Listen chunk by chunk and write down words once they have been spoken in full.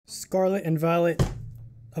Scarlet and Violet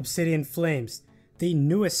Obsidian Flames, the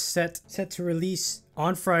newest set to release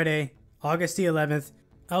on Friday, August the 11th.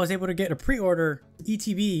 I was able to get a pre-order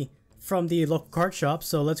ETB from the local card shop,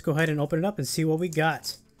 so let's go ahead and open it up and see what we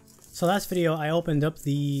got. So last video I opened up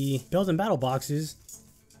the Build and Battle boxes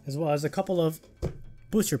as well as a couple of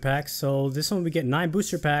booster packs. So this one we get 9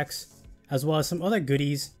 booster packs as well as some other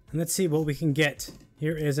goodies, and let's see what we can get.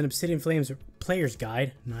 Here is an Obsidian Flames player's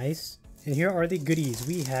guide, nice. And here are the goodies.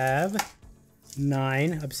 We have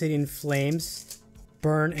 9 Obsidian Flames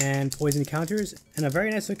burn and poison counters and a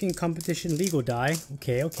very nice looking competition legal die.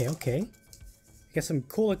 Okay. You get some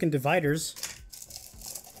cool looking dividers,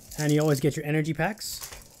 and you always get your energy packs.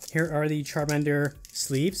 Here are the Charmander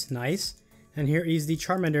sleeves, nice. And here is the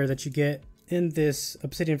Charmander that you get in this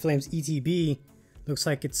Obsidian Flames ETB. Looks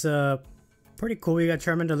like it's pretty cool. You got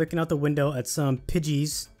Charmander looking out the window at some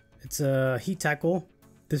Pidgeys. It's a heat tackle.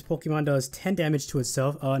 This Pokemon does 10 damage to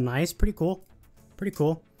itself. Nice, pretty cool.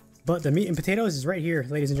 But the meat and potatoes is right here,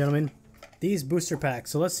 ladies and gentlemen. These booster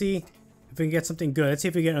packs. So let's see if we can get something good. Let's see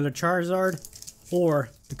if we get another Charizard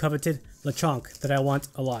or the coveted Lechonk that I want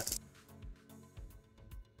a lot.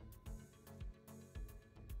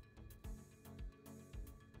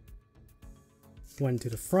 One to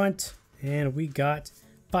the front, and we got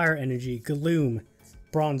Fire Energy, Gloom,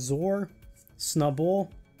 Bronzor, Snubbull,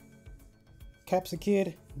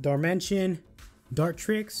 Capsakid, Darmanian,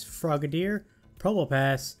 Dartrix, Frogadier,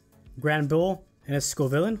 Probopass, Granbull, and a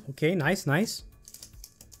Scovillain. Okay, nice.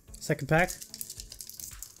 Second pack.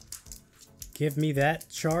 Give me that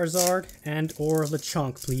Charizard and or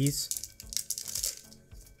Lechonk, please.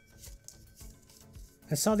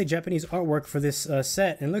 I saw the Japanese artwork for this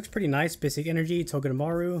set, and it looks pretty nice. Basic Energy,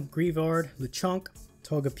 Togedemaru, Greavard, Lechonk,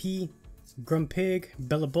 Togepi, Grumpig,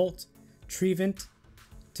 Bellabolt, Trevenant,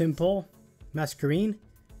 Tympole, Masquerain,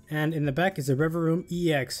 and in the back is a Reverum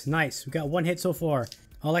EX. Nice, we got 1 hit so far.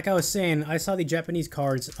 Like I was saying, I saw the Japanese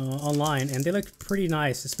cards online, and they look pretty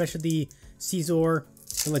nice, especially the Scizor,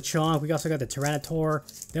 the Lechonk. We also got the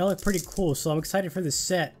Tyranitar. They all look pretty cool, so I'm excited for this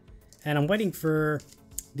set, and I'm waiting for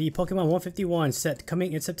the Pokemon 151 set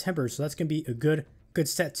coming in September, so that's gonna be a good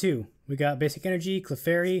set too. We got Basic Energy,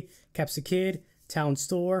 Clefairy, Capsakid, Town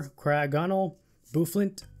Store, Cryogonal,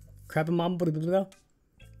 Bouffalant, Crabamam,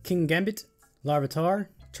 King Gambit, Larvitar,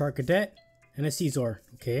 Charcadet, and a Scizor.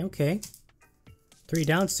 Okay. 3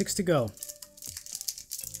 down, 6 to go.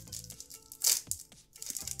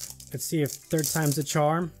 Let's see if third time's a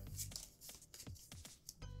charm.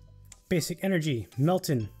 Basic Energy,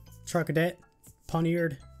 Melton, Charcadet,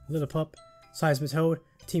 Pawniard, Lillipup, Seismitoad,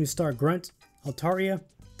 Team Star Grunt, Altaria,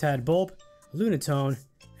 Tadbulb, Lunatone,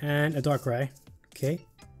 and a Darkrai. Okay,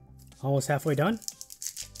 almost halfway done.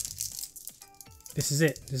 This is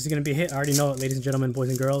it. This is going to be a hit. I already know it, ladies and gentlemen, boys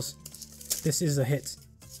and girls. This is a hit.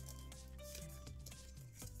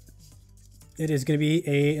 It is going to be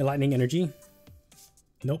a Lightning Energy.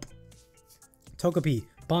 Nope. Togepi,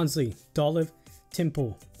 Bonsly, Dolliv,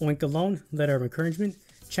 Tympole, Oinkologne, Letter of Encouragement,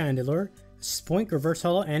 Chandelure, Spoink, Reverse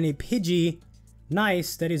Holo, and a Pidgey.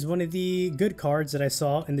 Nice. That is one of the good cards that I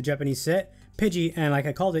saw in the Japanese set. Pidgey, and like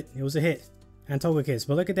I called it, it was a hit. And Togekiss.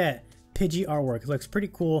 But look at that. Pidgey artwork. It looks pretty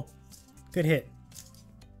cool. Good hit.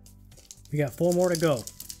 We got 4 more to go.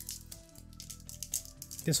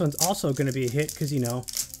 This one's also going to be a hit because, you know,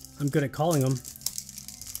 I'm good at calling them.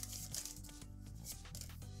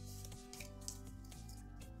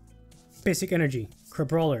 Basic Energy,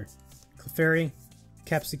 Crabrawler, Clefairy,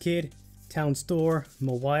 Capsakid, Town Store,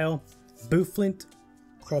 Mawile, Bouffalant,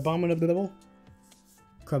 Crabominable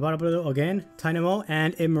again, Tynamo,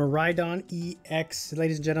 and a Miraidon EX.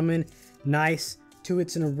 Ladies and gentlemen, nice. 2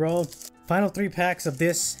 hits in a row. Final 3 packs of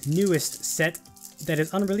this newest set that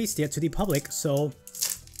is unreleased yet to the public, so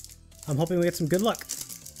I'm hoping we get some good luck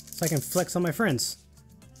so I can flex on my friends.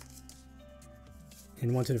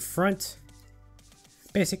 And 1 to the front.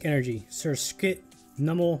 Basic Energy, Surskit,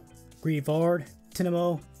 Numel, Greavard,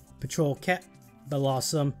 Tinamo, Patrol Cat,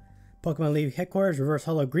 Blossom, Pokemon League Headquarters, Reverse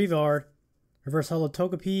Holo Greavard, Reverse Holo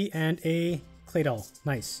Togepi, and a Claydol.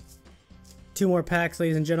 Nice. 2 more packs,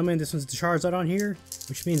 ladies and gentlemen. This one's the Charizard on here,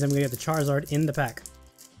 which means I'm going to get the Charizard in the pack.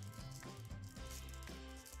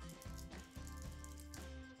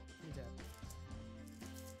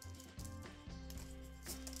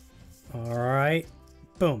 Alright.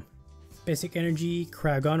 Boom. Basic Energy,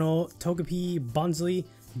 Cryogonal, Togepi, Bonsly,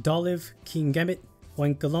 Dolliv, King Gambit,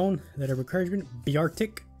 Oinkologne, Letter of Encouragement,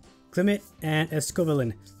 Beartic, Clement, and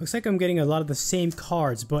Scovillain. Looks like I'm getting a lot of the same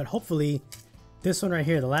cards, but hopefully this one right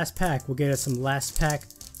here, the last pack, will get us some last pack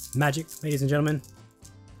magic, ladies and gentlemen.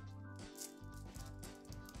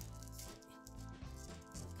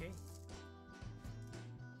 Okay.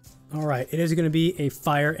 Alright, it is going to be a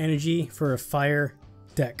fire energy for a fire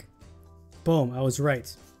deck. Boom, I was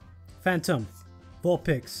right. Phantom,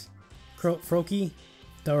 Vulpix, Froakie,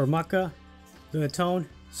 Darumaka, Lunatone,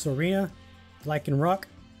 Sorina, Lycanroc,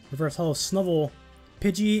 Reverse Hollow Snubbull,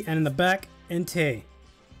 Pidgey, and in the back, Entei.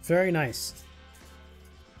 Very nice.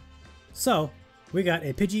 So, we got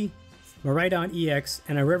a Pidgey, Miraidon EX,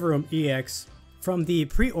 and a Rivaroom EX from the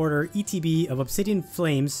pre-order ETB of Obsidian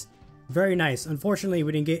Flames. Very nice. Unfortunately,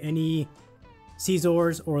 we didn't get any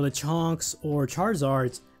Scizors or Lechonks or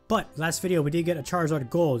Charizards, but last video we did get a Charizard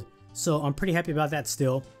Gold, so I'm pretty happy about that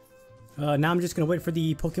still. Now I'm just going to wait for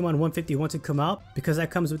the Pokemon 151 to come out, because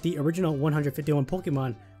that comes with the original 151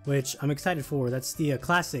 Pokemon, which I'm excited for. That's the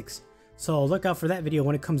classics, so look out for that video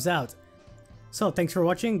when it comes out. So thanks for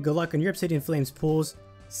watching, good luck on your Obsidian Flames pulls,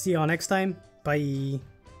 see y'all next time, bye!